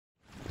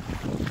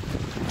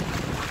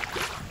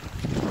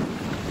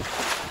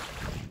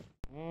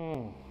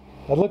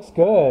That looks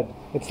good.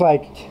 It's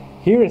like,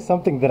 here is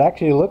something that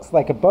actually looks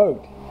like a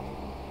boat.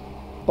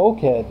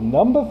 Bulkhead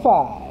number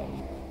 5.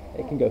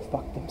 They can go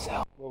fuck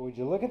themselves. Well, would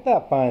you look at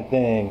that fine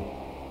thing?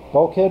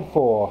 Bulkhead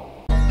 4.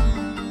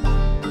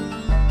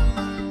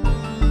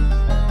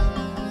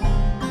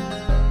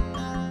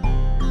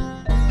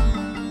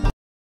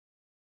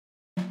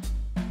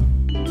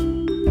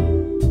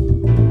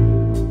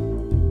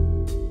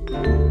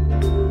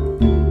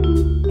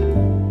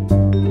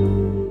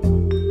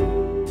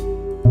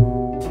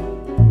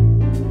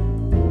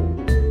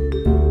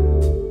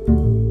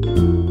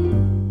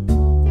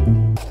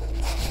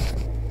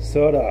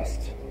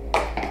 Sawdust.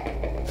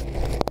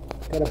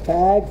 Got a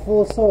bag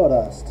full of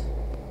sawdust.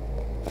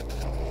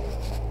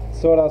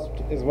 Sawdust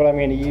is what I'm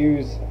going to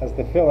use as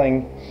the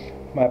filling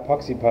for my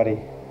epoxy putty.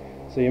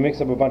 So you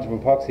mix up a bunch of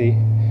epoxy,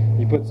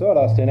 you put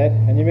sawdust in it,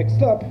 and you mix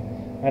it up,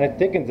 and it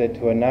thickens it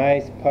to a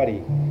nice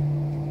putty.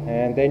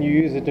 And then you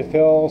use it to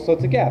fill all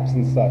sorts of gaps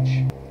and such.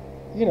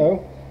 You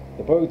know,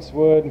 the boat's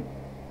wood,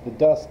 the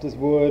dust is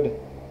wood,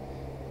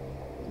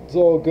 it's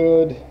all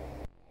good.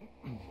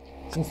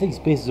 Since these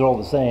pieces are all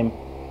the same,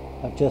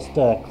 I've just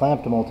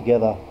clamped them all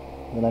together,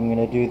 and I'm going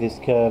to do this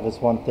curve as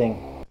one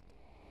thing.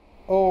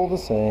 All the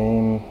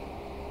same.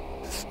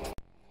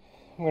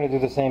 I'm going to do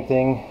the same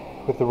thing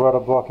with the rudder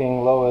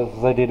blocking lowers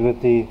as I did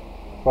with the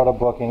rudder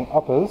blocking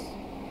uppers.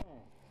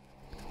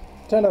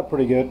 Turned out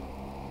pretty good.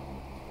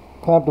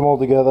 Clamped them all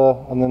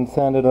together and then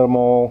sanded them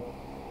all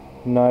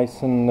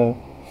nice and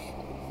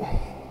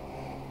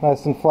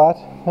flat,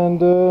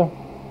 and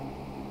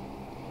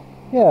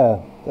yeah,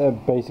 they're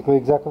basically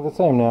exactly the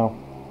same now.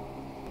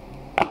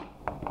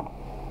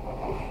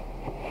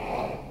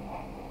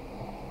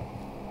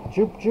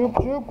 Joop, joop,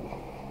 joop.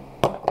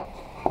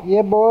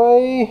 Yeah,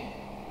 boy.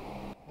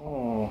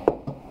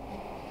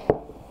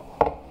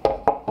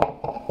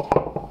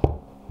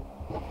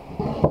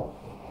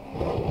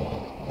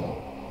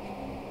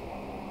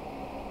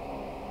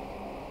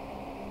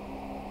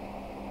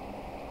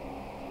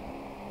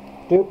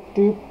 Doop,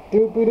 doop,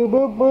 doop, doop,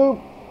 boop, boop.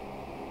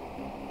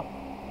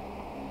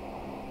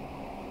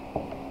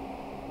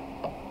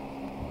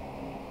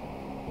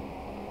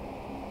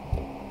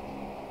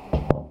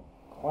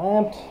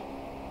 Clamped.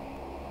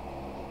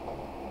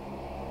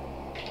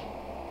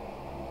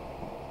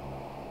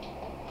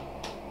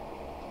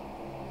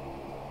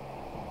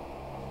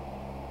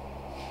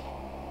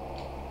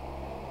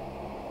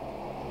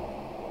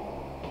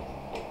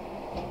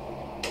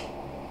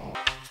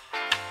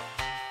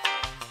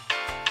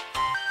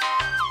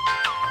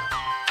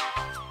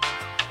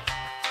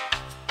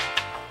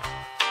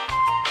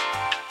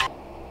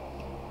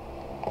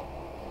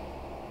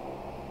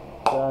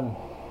 Done.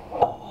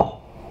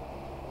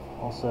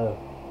 Also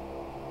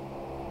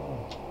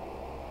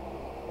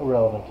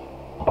irrelevant.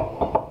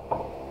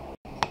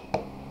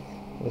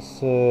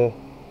 This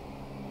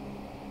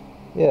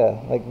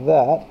yeah, like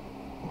that.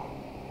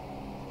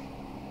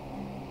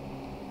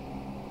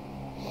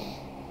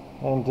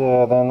 And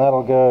then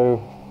that'll go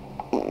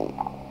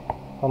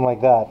on like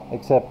that,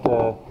 except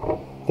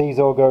these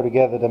all go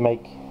together to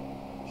make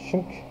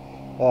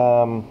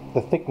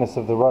the thickness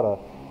of the rudder.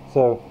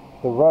 So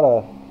the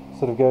rudder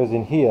sort of goes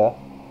in here,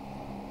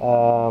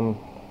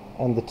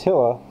 and the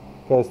tiller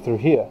goes through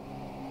here.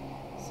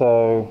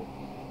 So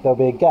there'll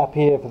be a gap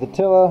here for the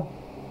tiller,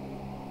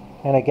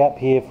 and a gap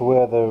here for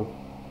where the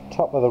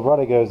top of the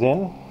rudder goes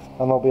in, and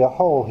there'll be a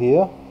hole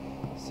here.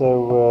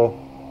 So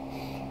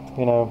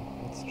you know,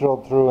 it's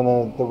drilled through, and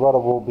then the rudder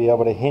will be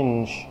able to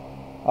hinge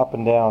up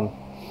and down.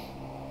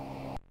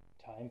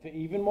 Time for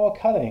even more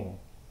cutting.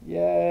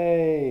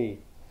 Yay!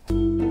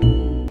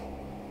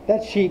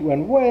 That sheet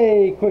went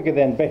way quicker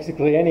than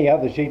basically any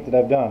other sheet that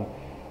I've done.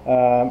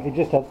 It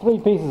just had 3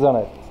 pieces on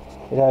it.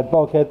 It had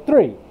bulkhead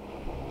 3.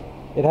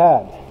 It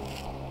had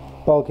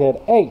bulkhead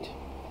 8,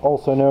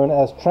 also known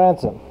as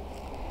transom.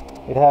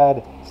 It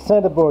had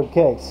centerboard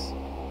case.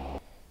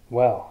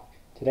 Well,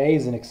 today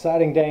is an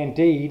exciting day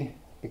indeed,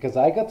 because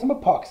I got some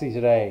epoxy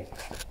today.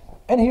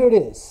 And here it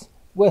is.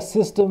 West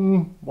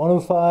System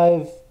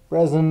 105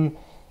 resin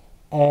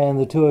and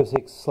the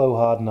 206 slow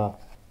hardener.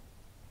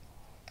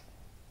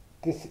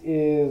 This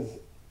is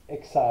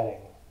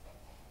exciting.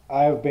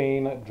 I've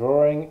been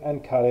drawing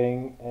and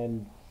cutting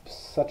and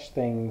such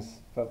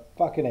things for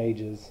fucking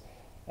ages,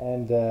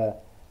 and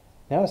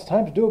now it's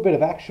time to do a bit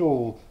of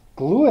actual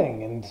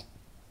gluing and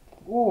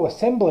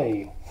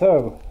assembly.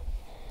 So,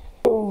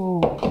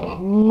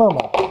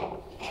 mama,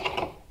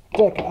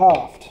 deck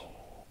aft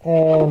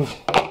and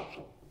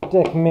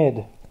deck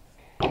mid.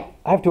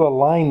 I have to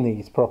align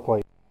these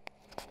properly.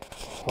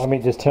 Let me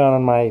just turn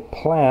on my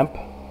clamp.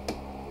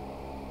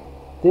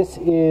 This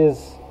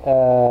is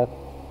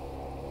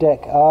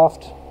deck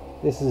aft,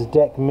 this is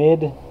deck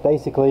mid.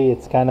 Basically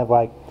it's kind of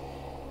like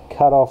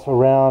cut off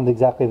around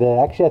exactly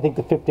there. Actually I think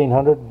the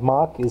 1500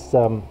 mark is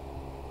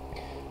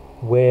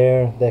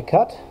where they're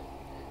cut.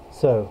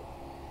 So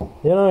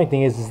the only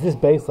thing is this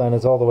baseline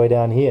is all the way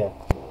down here.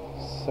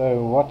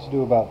 So what to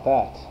do about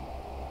that?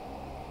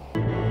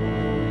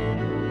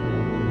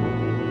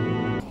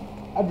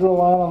 I drew a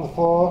line on the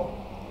floor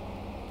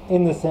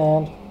in the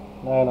sand.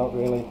 No, not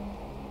really.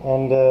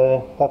 And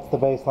that's the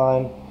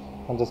baseline,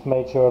 and just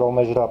made sure it all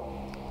measured up.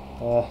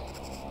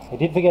 I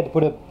did forget to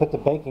put the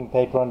baking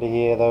paper under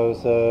here though,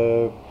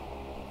 so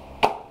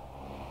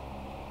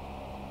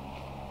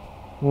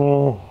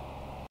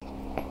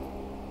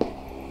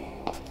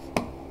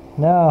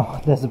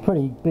now there's a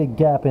pretty big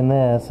gap in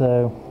there,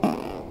 so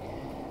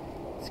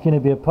it's going to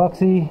be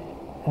epoxy,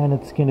 and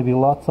it's going to be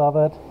lots of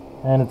it,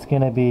 and it's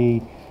going to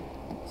be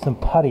some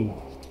putty.